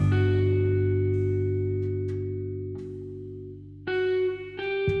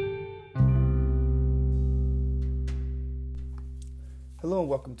Hello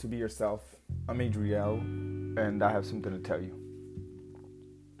and welcome to Be Yourself. I'm Adriel, and I have something to tell you.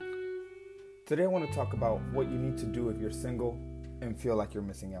 Today I want to talk about what you need to do if you're single and feel like you're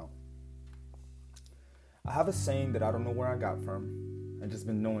missing out. I have a saying that I don't know where I got from. I've just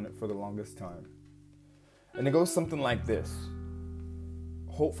been knowing it for the longest time. And it goes something like this.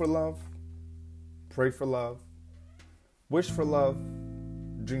 Hope for love, pray for love, wish for love,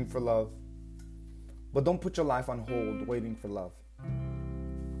 dream for love, but don't put your life on hold waiting for love.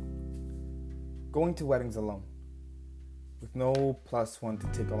 Going to weddings alone, with no plus one to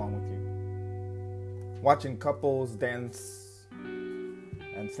take along with you. Watching couples dance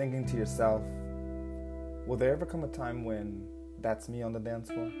and thinking to yourself, will there ever come a time when that's me on the dance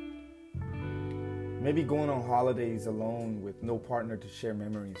floor? Maybe going on holidays alone with no partner to share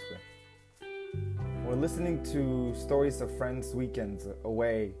memories with. Or listening to stories of friends' weekends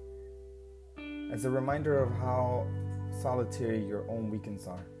away as a reminder of how solitary your own weekends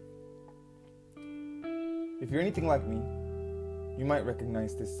are. If you're anything like me, you might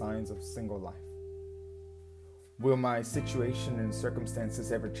recognize these signs of single life. Will my situation and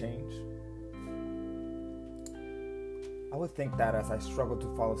circumstances ever change? I would think that as I struggle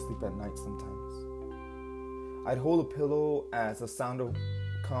to fall asleep at night sometimes. I'd hold a pillow as a sound of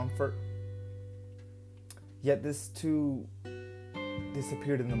comfort, yet this too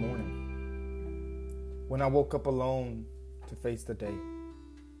disappeared in the morning, when I woke up alone to face the day.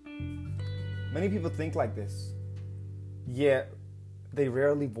 Many people think like this, yet they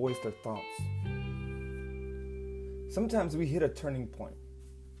rarely voice their thoughts. Sometimes we hit a turning point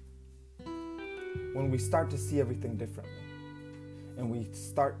when we start to see everything differently and we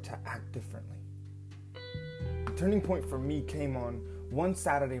start to act differently. The turning point for me came on one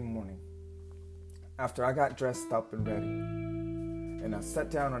Saturday morning after I got dressed up and ready, and I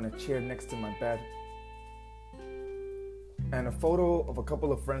sat down on a chair next to my bed, and a photo of a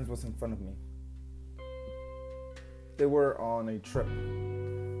couple of friends was in front of me. They were on a trip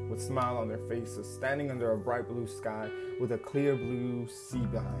with a smile on their faces, standing under a bright blue sky with a clear blue sea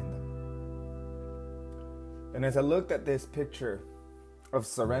behind them. And as I looked at this picture of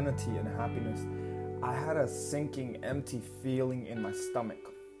serenity and happiness, I had a sinking, empty feeling in my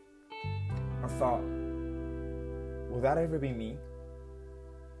stomach. I thought, will that ever be me?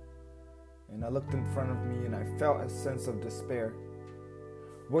 And I looked in front of me and I felt a sense of despair.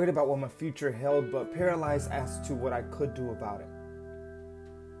 Worried about what my future held, but paralyzed as to what I could do about it.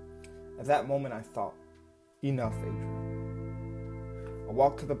 At that moment, I thought, enough, Adriel. I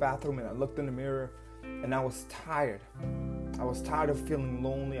walked to the bathroom and I looked in the mirror, and I was tired. I was tired of feeling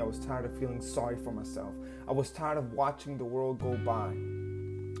lonely. I was tired of feeling sorry for myself. I was tired of watching the world go by.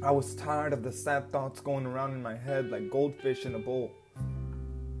 I was tired of the sad thoughts going around in my head like goldfish in a bowl.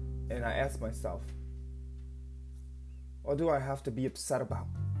 And I asked myself, what do I have to be upset about?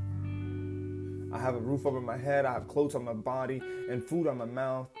 I have a roof over my head, I have clothes on my body, and food on my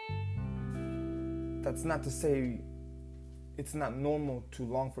mouth. That's not to say it's not normal to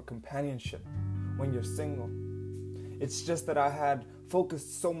long for companionship when you're single. It's just that I had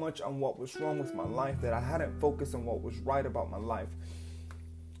focused so much on what was wrong with my life that I hadn't focused on what was right about my life.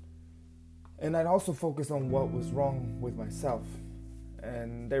 And I'd also focused on what was wrong with myself.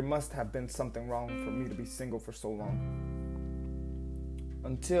 And there must have been something wrong for me to be single for so long.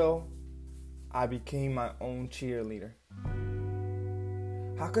 Until I became my own cheerleader.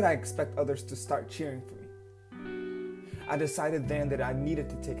 How could I expect others to start cheering for me? I decided then that I needed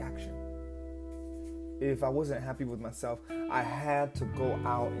to take action. If I wasn't happy with myself, I had to go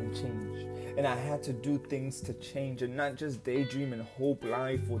out and change. And I had to do things to change and not just daydream and hope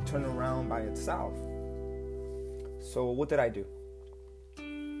life will turn around by itself. So what did I do?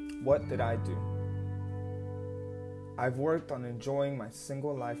 What did I do? I've worked on enjoying my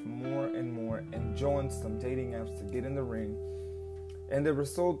single life more and more and joined some dating apps to get in the ring. And the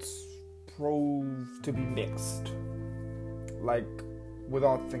results proved to be mixed. Like with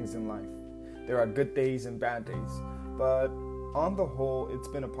all things in life. There are good days and bad days. But on the whole, it's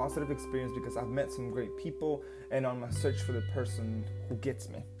been a positive experience because I've met some great people and on my search for the person who gets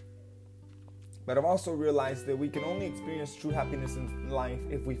me. But I've also realized that we can only experience true happiness in life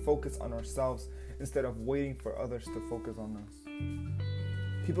if we focus on ourselves instead of waiting for others to focus on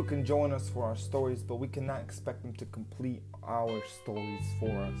us. People can join us for our stories, but we cannot expect them to complete our stories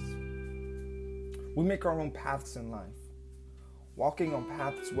for us. We make our own paths in life. Walking on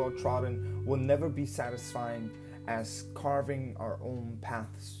paths well trodden will never be satisfying as carving our own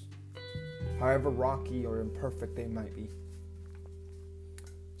paths, however rocky or imperfect they might be.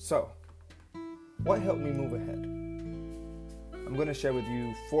 So, what helped me move ahead? I'm going to share with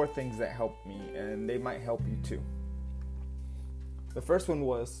you 4 things that helped me, and they might help you too. The first one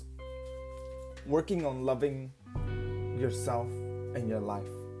was working on loving yourself and your life.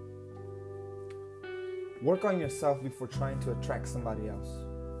 Work on yourself before trying to attract somebody else.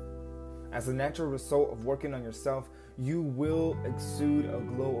 As a natural result of working on yourself, you will exude a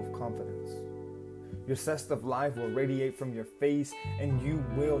glow of confidence. Your zest of life will radiate from your face, and you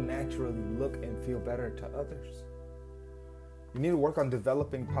will naturally look and feel better to others. You need to work on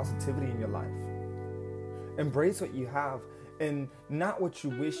developing positivity in your life. Embrace what you have and not what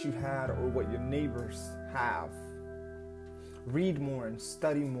you wish you had or what your neighbors have. Read more and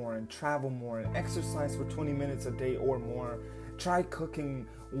study more and travel more and exercise for 20 minutes a day or more. Try cooking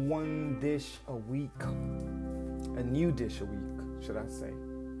one dish a week, a new dish a week, should I say.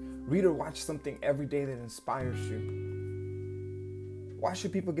 Read or watch something every day that inspires you. Why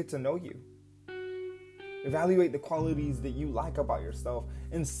should people get to know you? Evaluate the qualities that you like about yourself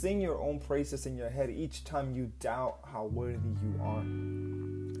and sing your own praises in your head each time you doubt how worthy you are.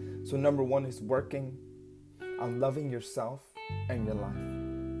 So number 1 is working on loving yourself and your life.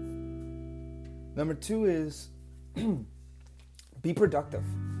 Number 2 is be productive.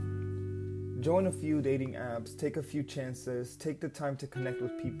 Join a few dating apps, take a few chances, take the time to connect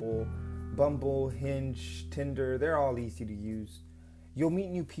with people. Bumble, Hinge, Tinder, they're all easy to use. You'll meet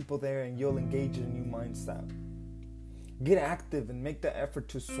new people there and you'll engage in a new mindset. Get active and make the effort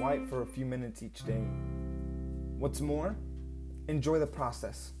to swipe for a few minutes each day. What's more, enjoy the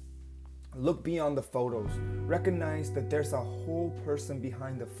process. Look beyond the photos. Recognize that there's a whole person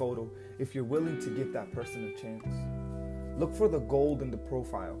behind the photo if you're willing to give that person a chance. Look for the gold in the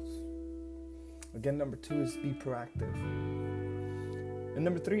profiles. Again, number 2 is be proactive. And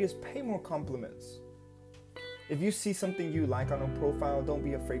number 3 is pay more compliments. If you see something you like on a profile, don't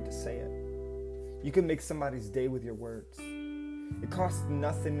be afraid to say it. You can make somebody's day with your words. It costs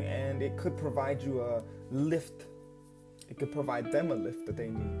nothing and it could provide you a lift. It could provide them a lift that they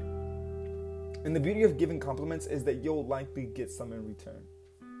need. And the beauty of giving compliments is that you'll likely get some in return.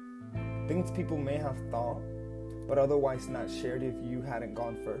 Things people may have thought, but otherwise not shared if you hadn't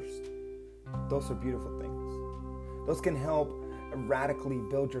gone first. Those are beautiful things. Those can help radically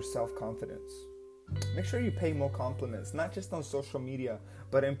build your self-confidence. Make sure you pay more compliments, not just on social media,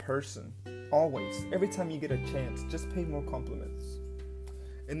 but in person. Always. Every time you get a chance, just pay more compliments.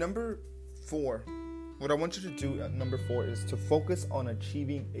 And number 4, what I want you to do at number 4 is to focus on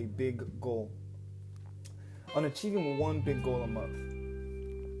achieving a big goal. On achieving one big goal a month.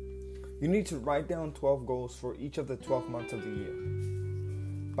 You need to write down 12 goals for each of the 12 months of the year.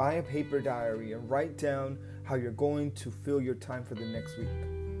 Buy a paper diary and write down how you're going to fill your time for the next week.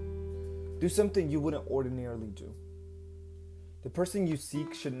 Do something you wouldn't ordinarily do. The person you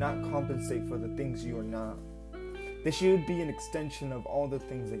seek should not compensate for the things you are not. They should be an extension of all the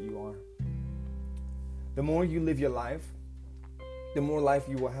things that you are. The more you live your life, the more life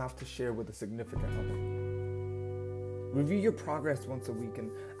you will have to share with a significant other. Review your progress once a week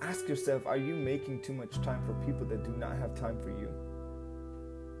and ask yourself, are you making too much time for people that do not have time for you?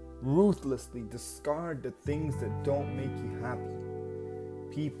 Ruthlessly discard the things that don't make you happy.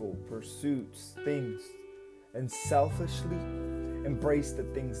 People, pursuits, things, and selfishly embrace the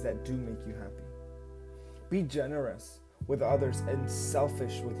things that do make you happy. Be generous with others and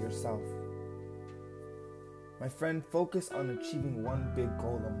selfish with yourself. My friend, focus on achieving one big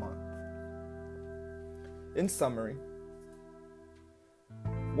goal a month. In summary,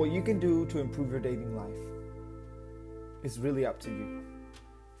 what you can do to improve your dating life is really up to you.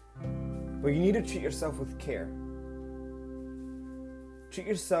 But you need to treat yourself with care. Treat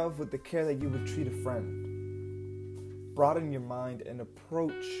yourself with the care that you would treat a friend. Broaden your mind and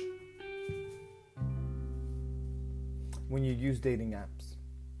approach when you use dating apps.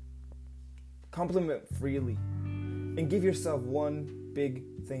 Compliment freely and give yourself one big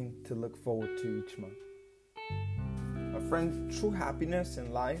thing to look forward to each month. My friend, true happiness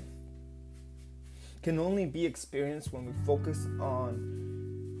in life can only be experienced when we focus on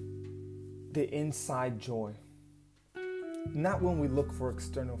the inside joy, not when we look for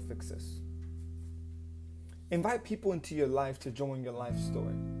external fixes. Invite people into your life to join your life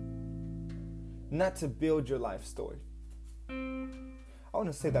story, not to build your life story. I want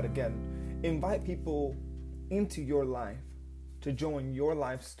to say that again. Invite people into your life to join your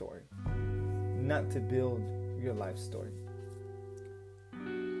life story, not to build your life story.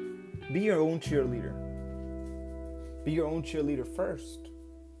 Be your own cheerleader. Be your own cheerleader first.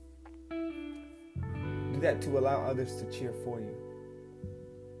 Do that to allow others to cheer for you.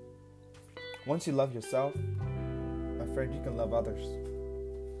 Once you love yourself, my friend, you can love others.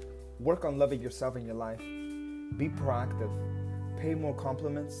 Work on loving yourself in your life. Be proactive. Pay more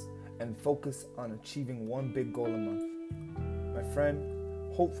compliments and focus on achieving one big goal a month. My My friend,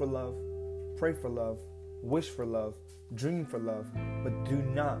 hope for love, pray for love, wish for love, dream for love, but do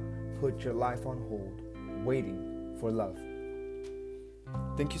not put your life on hold waiting for love.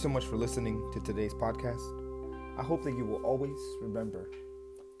 Thank you so much for listening to today's podcast. I hope that you will always remember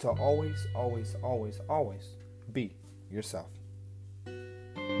to always, always, always, always be yourself.